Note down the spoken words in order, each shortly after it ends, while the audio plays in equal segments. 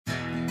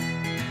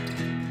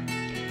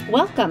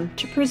Welcome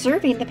to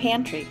Preserving the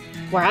Pantry,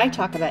 where I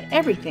talk about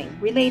everything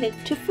related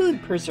to food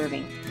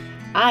preserving.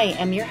 I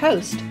am your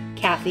host,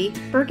 Kathy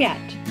Burgett.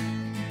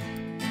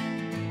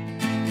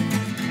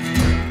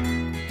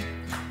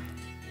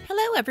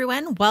 Hello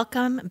everyone,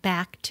 welcome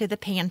back to the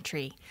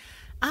pantry.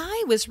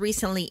 I was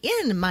recently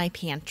in my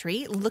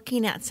pantry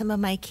looking at some of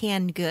my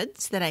canned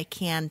goods that I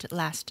canned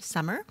last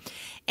summer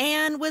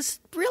and was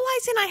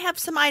realizing I have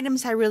some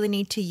items I really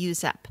need to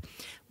use up.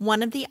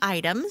 One of the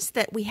items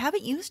that we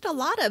haven't used a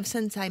lot of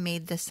since I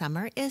made this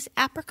summer is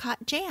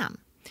apricot jam.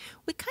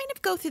 We kind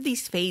of go through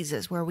these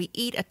phases where we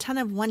eat a ton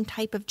of one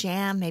type of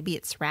jam, maybe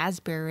it's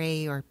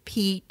raspberry or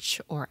peach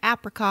or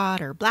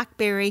apricot or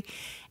blackberry,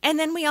 and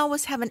then we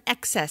always have an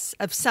excess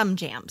of some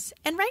jams.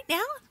 And right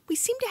now, we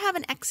seem to have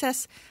an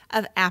excess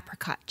of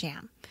apricot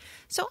jam.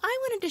 So I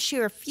wanted to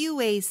share a few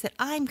ways that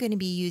I'm going to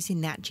be using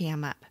that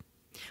jam up.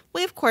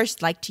 We, of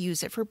course, like to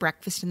use it for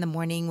breakfast in the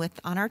morning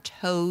on our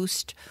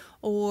toast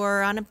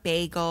or on a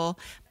bagel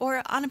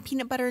or on a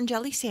peanut butter and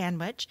jelly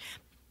sandwich.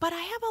 But I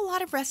have a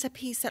lot of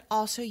recipes that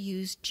also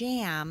use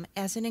jam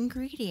as an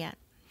ingredient.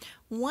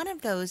 One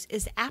of those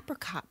is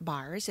apricot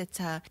bars. It's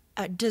a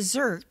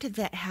dessert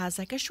that has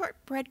like a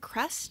shortbread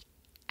crust.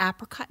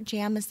 Apricot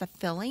jam is the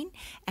filling,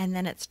 and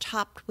then it's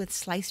topped with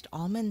sliced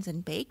almonds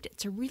and baked.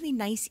 It's a really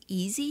nice,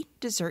 easy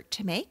dessert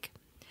to make.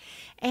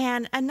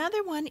 And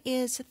another one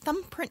is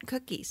Thumbprint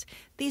cookies.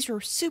 These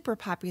were super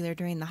popular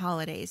during the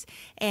holidays,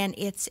 and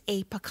it's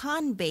a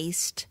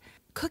pecan-based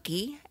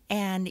cookie,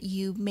 and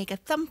you make a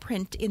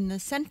thumbprint in the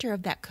center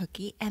of that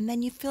cookie, and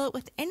then you fill it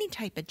with any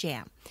type of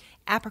jam.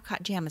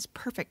 Apricot jam is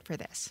perfect for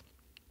this.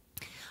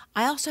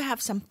 I also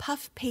have some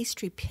puff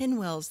pastry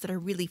pinwheels that are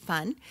really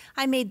fun.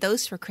 I made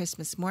those for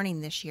Christmas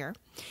morning this year.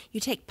 You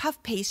take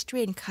puff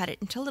pastry and cut it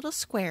into little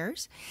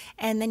squares,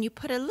 and then you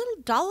put a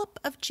little dollop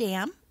of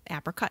jam,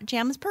 apricot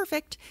jam is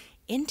perfect,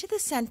 into the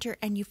center,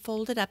 and you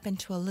fold it up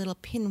into a little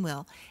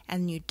pinwheel,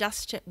 and you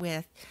dust it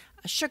with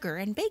sugar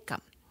and bake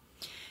them.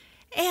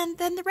 And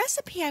then the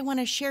recipe I want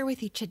to share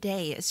with you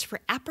today is for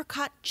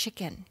apricot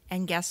chicken.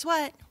 And guess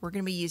what? We're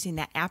going to be using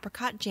that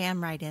apricot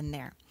jam right in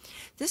there.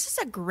 This is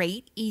a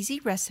great, easy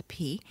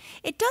recipe.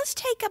 It does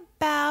take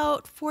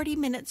about 40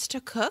 minutes to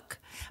cook,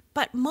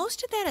 but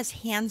most of that is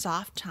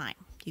hands-off time.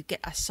 You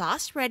get a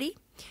sauce ready,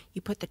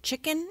 you put the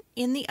chicken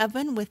in the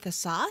oven with the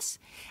sauce,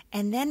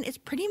 and then it's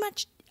pretty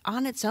much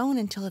on its own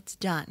until it's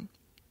done.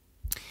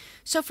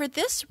 So for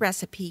this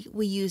recipe,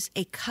 we use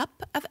a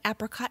cup of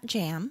apricot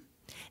jam.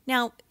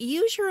 Now,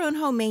 use your own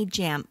homemade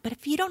jam, but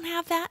if you don't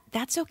have that,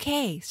 that's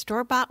okay.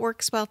 Store-bought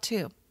works well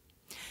too.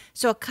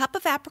 So a cup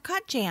of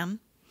apricot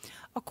jam,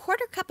 a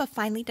quarter cup of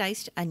finely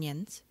diced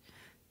onions,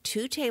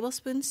 2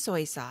 tablespoons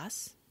soy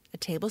sauce, a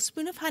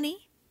tablespoon of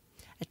honey,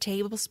 a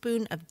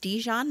tablespoon of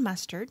Dijon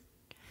mustard,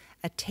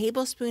 a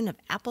tablespoon of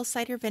apple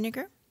cider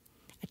vinegar,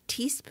 a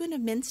teaspoon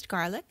of minced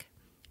garlic,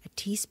 a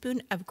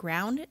teaspoon of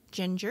ground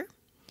ginger,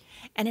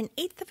 and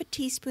 1/8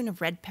 teaspoon of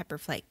red pepper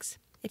flakes.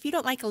 If you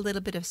don't like a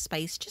little bit of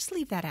spice, just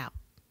leave that out.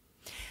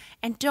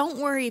 And don't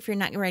worry if you're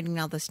not writing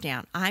all this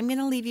down. I'm going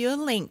to leave you a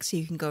link so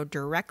you can go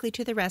directly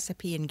to the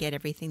recipe and get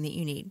everything that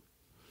you need.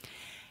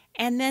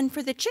 And then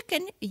for the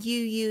chicken, you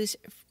use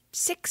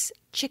 6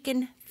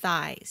 chicken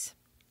thighs.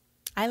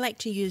 I like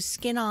to use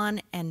skin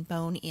on and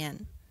bone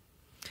in.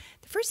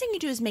 The first thing you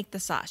do is make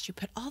the sauce. You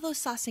put all those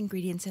sauce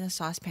ingredients in a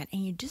saucepan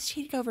and you just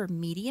heat it over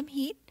medium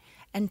heat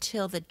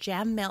until the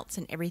jam melts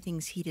and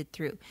everything's heated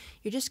through.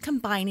 You're just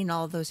combining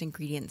all of those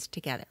ingredients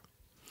together.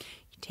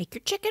 You take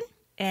your chicken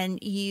and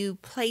you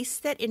place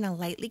that in a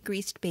lightly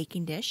greased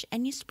baking dish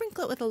and you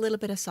sprinkle it with a little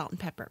bit of salt and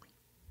pepper.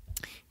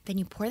 Then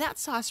you pour that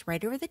sauce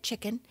right over the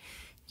chicken.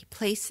 You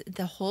place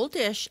the whole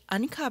dish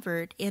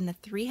uncovered in the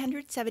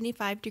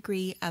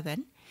 375-degree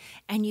oven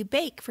and you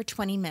bake for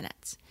 20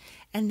 minutes.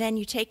 And then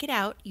you take it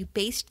out, you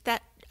baste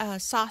that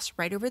sauce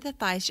right over the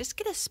thighs. Just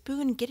get a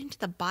spoon, get into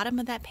the bottom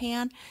of that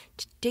pan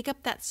to dig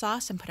up that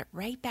sauce and put it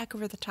right back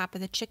over the top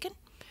of the chicken.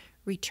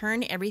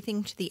 Return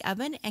everything to the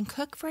oven and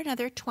cook for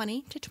another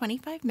 20 to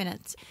 25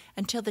 minutes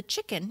until the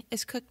chicken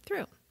is cooked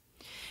through.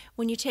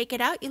 When you take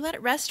it out, you let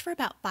it rest for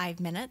about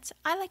 5 minutes.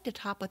 I like to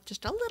top with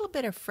just a little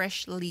bit of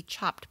freshly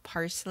chopped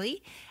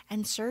parsley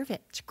and serve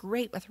it. It's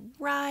great with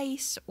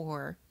rice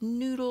or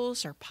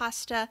noodles or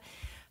pasta.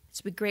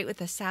 It's great with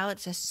a salad.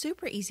 It's a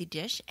super easy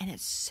dish, and it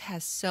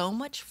has so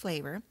much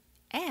flavor,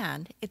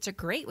 and it's a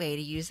great way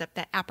to use up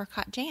that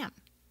apricot jam.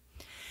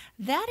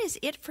 That is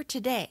it for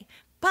today,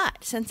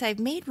 but since I've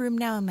made room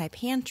now in my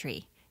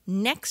pantry,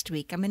 next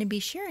week I'm going to be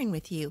sharing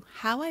with you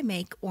how I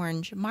make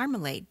orange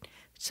marmalade.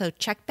 So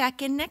check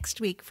back in next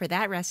week for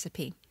that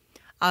recipe.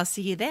 I'll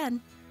see you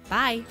then.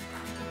 Bye.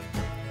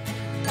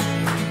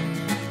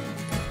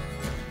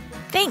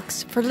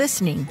 Thanks for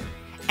listening.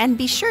 And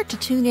be sure to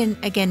tune in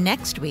again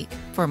next week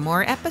for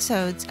more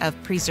episodes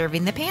of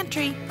Preserving the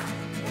Pantry.